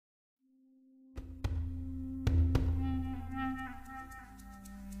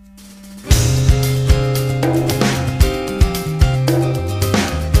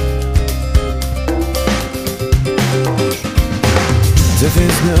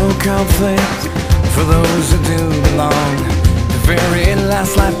no conflict for those who do belong. The very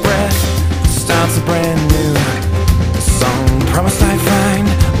last life breath starts a brand new song. Promised I'd find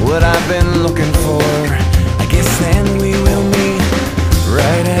what I've been looking for. I guess then we will meet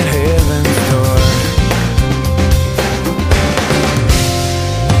right at heaven's door.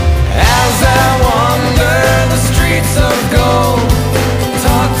 As I wander the streets of gold,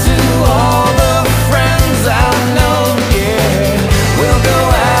 talk to all the friends I've known, yeah. We'll go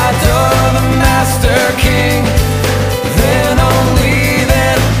adore the Master King. Then only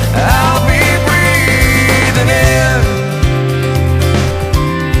then I'll be breathing in,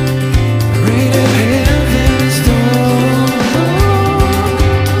 right at heaven's door.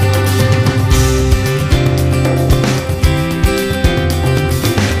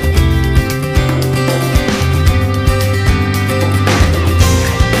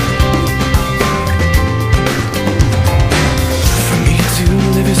 For me to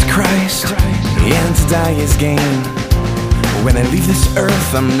live is Christ, and to die is gain. When I leave this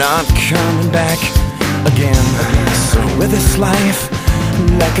earth, I'm not coming back again. So with this life,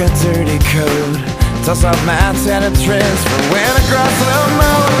 like a dirty coat, toss off my tattered threads for when I cross the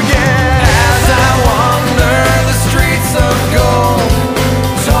moat, yeah. As I wander the streets of gold,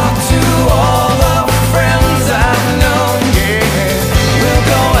 talk to all the friends I've known, yeah. We'll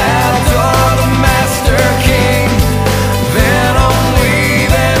go adore the Master King. Then only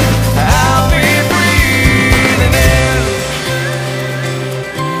then I'll be breathing in,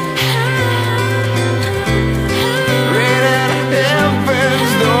 right at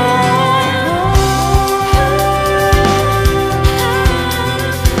heaven's door.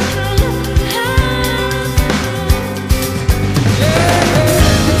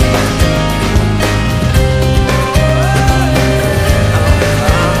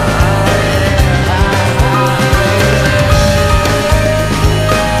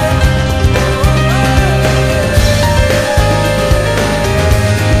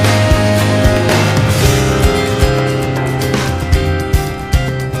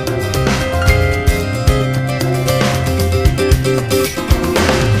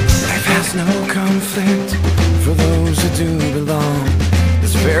 Life has no conflict for those who do belong.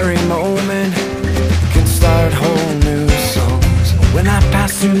 This very moment can start whole new songs. When I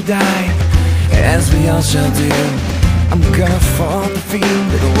pass through die, as we all shall do, I'm gonna fall at the feet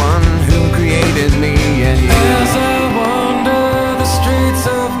of the one who created me and you. As I wander the streets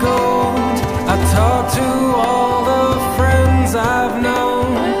of gold, I talk to all the friends I've known.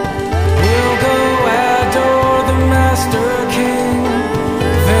 We'll go adore the Master King.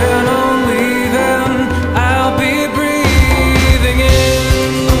 Then only then I'll be breathing in,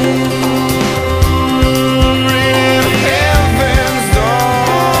 right at heaven's door.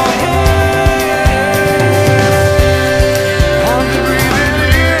 I'll be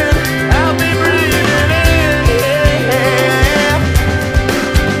breathing in, I'll be breathing in, yeah.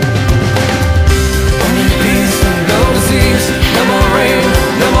 Only peace and no disease, no more rain,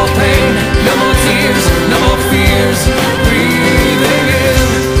 no more pain, no more tears, no more fears. Breathing in,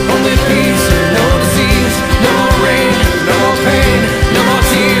 only peace and no disease, no more rain, no more pain, no more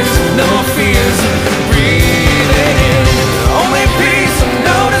tears, no more fears. Breathing in, only peace and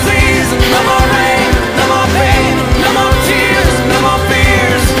no disease, no more rain, no more pain, no more tears, no more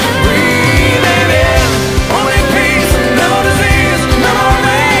fears. Breathing in, only peace and no disease, no more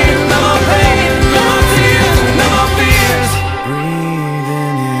rain, no more pain, no more tears, no more fears.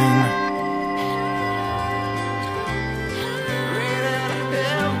 Breathing in, right at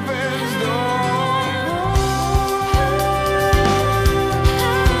heaven's door.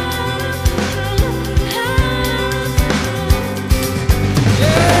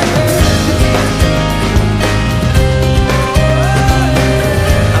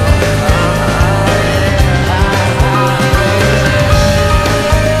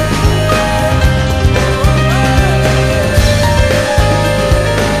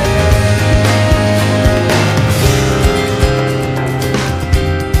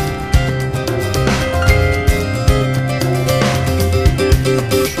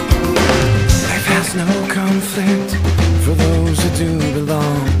 Life has no conflict for those who do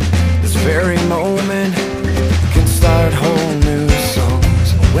belong. This very moment can start whole new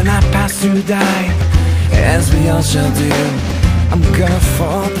songs. When I pass through die, as we all shall do, I'm gonna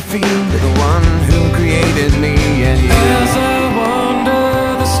fall at the feet of the one who created me and you. As I